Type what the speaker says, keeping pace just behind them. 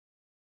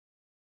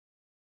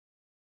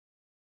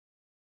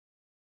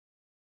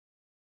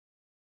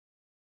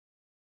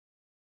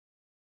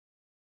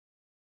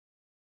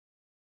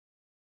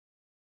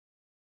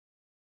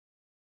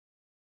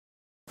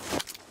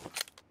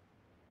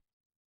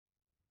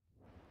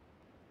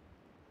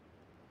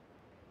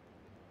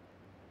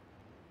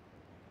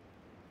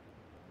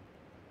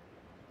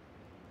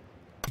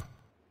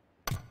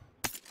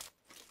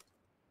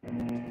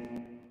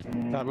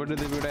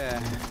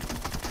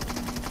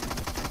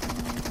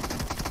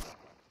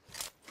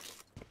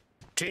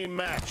Team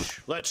match,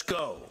 let's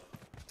go.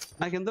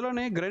 నాకు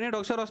ఇందులోనే grenade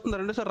ఒకసారి వస్తుంది,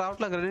 రెండోసారి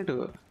రావట్లా grenade.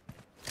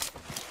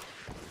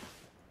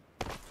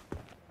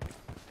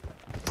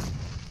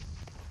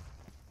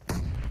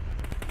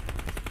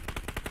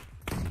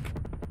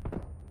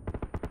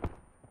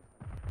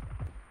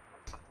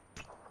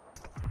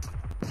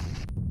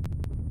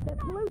 The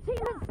blue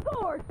team has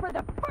scored for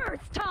the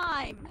first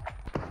time.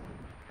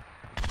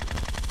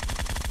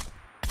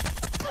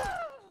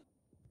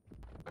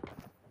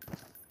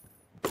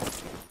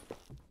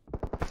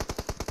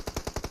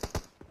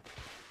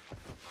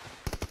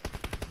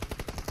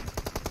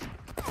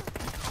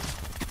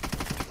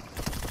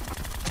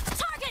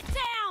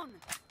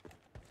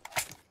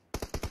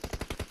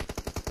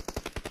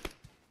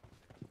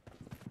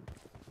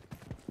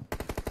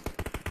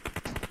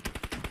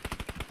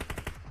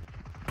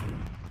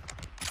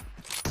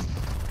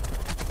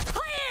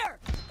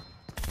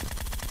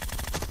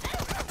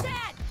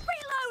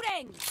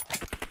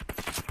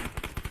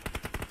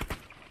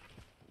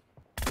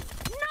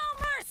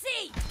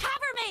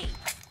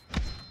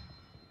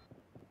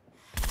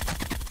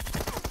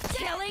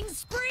 Killing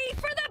spree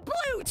for the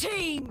blue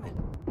team!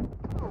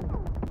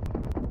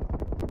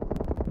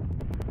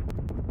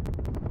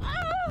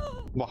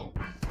 Wow.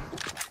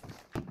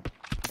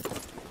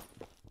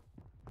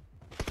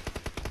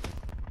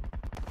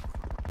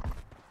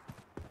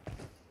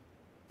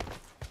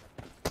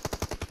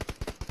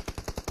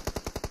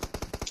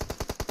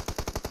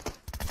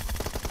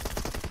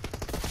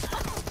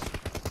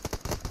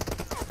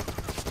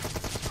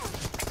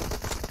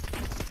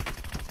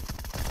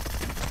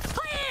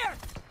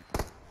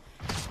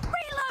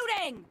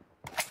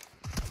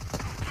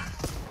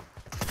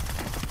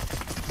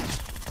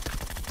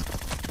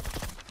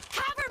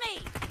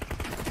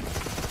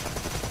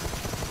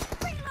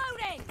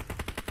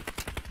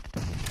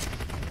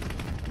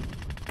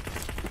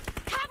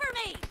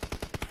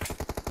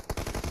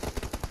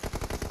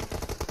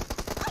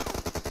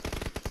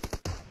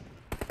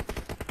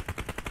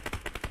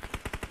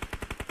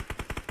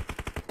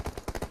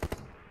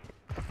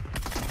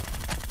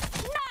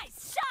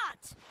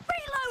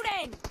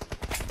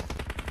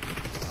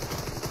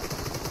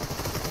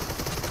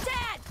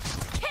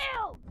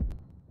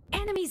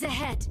 Enemies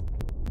ahead.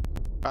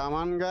 Come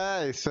on,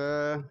 guys.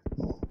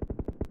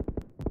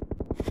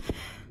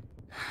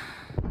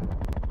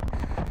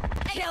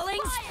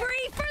 Killing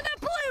spree for the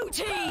blue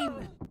team.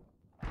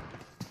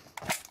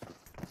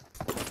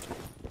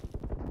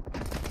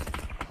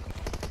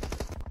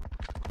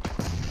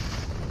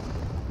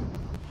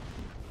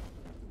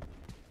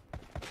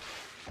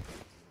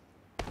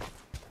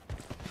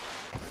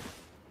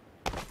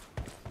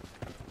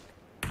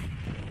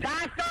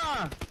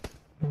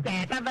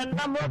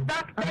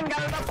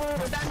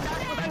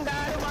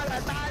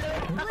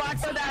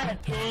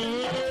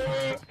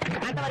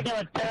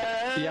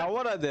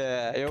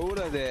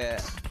 ఎవరదే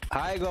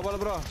hi Gopal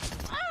bro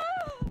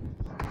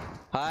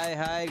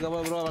hi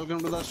Gopal bro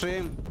welcome to the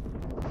stream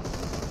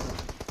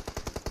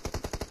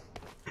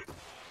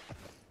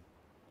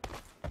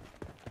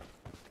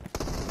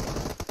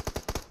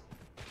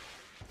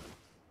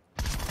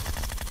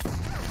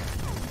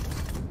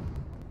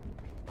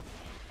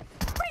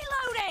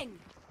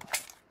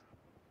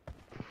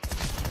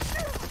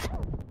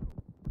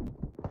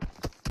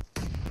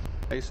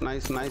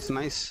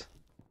nice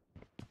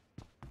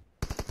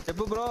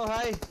చెప్పు bro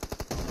hi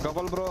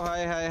Gopal bro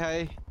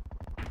hi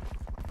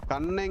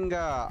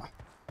కన్నంగా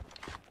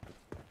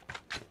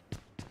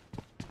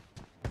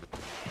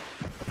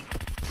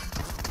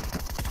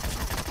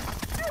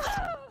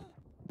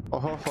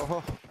ఓహో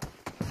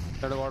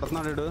ఇక్కడ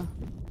కొడుతున్నాడు వీడు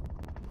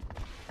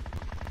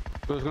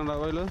చూసుకుని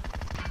రాబోయలు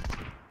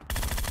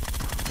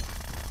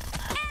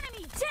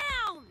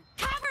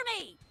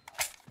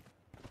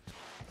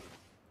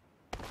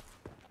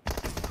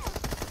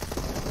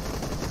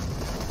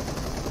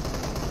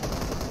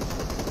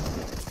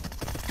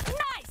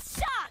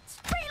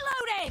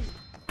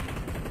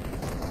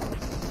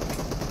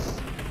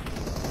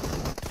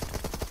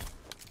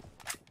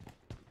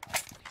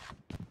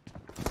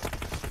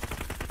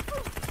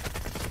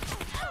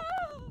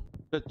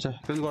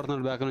కింద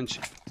కొడుతున్నాడు back నుంచి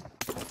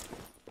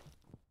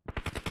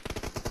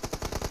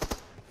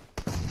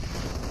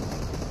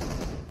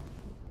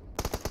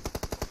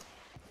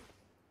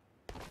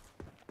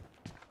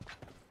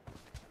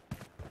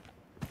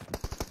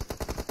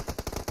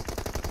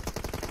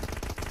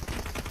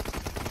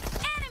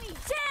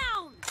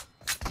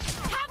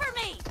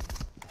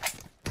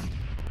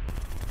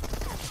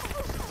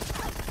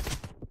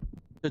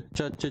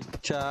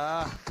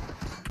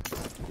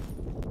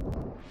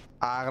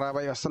Agra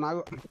bye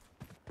వస్తున్నాగు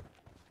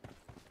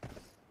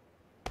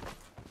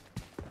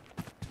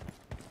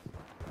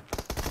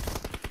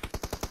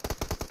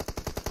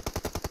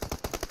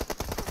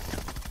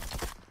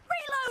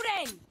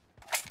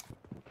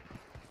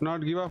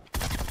not give up.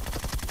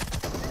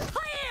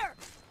 Clear.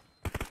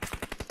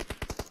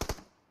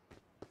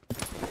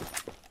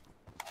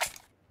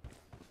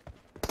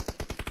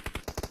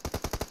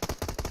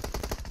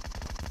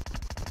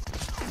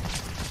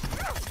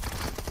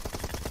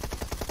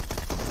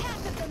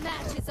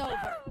 match is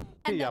over.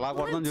 And the ఎలా blue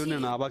కొడతాను చూడు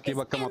నేను team ఆ బక్కి is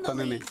బక్క in the మొత్తం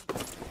నేను lead.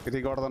 ఇది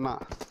కొడదన్నా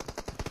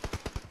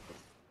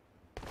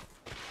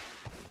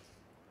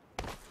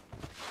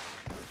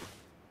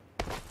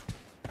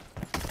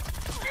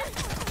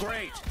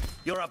Great.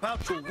 You're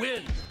about to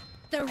win.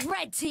 The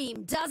red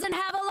team doesn't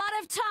have a lot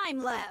of time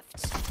left.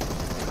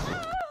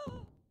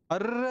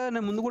 Array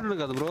నేను ముందు కొట్టాను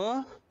కదా bro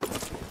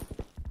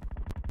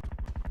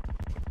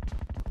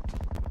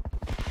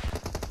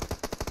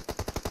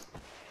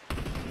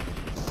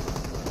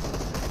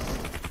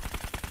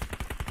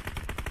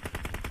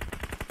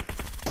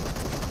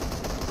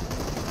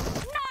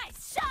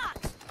Nice shot!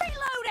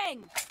 Reloading!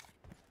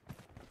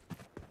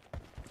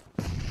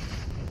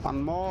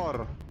 One more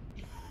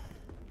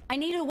I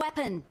need a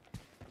weapon.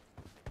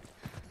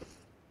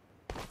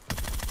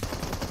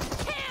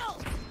 Kill!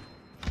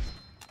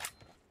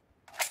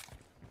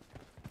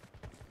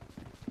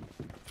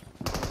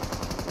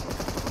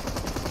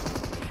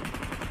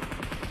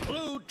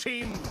 Blue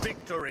team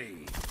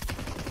victory.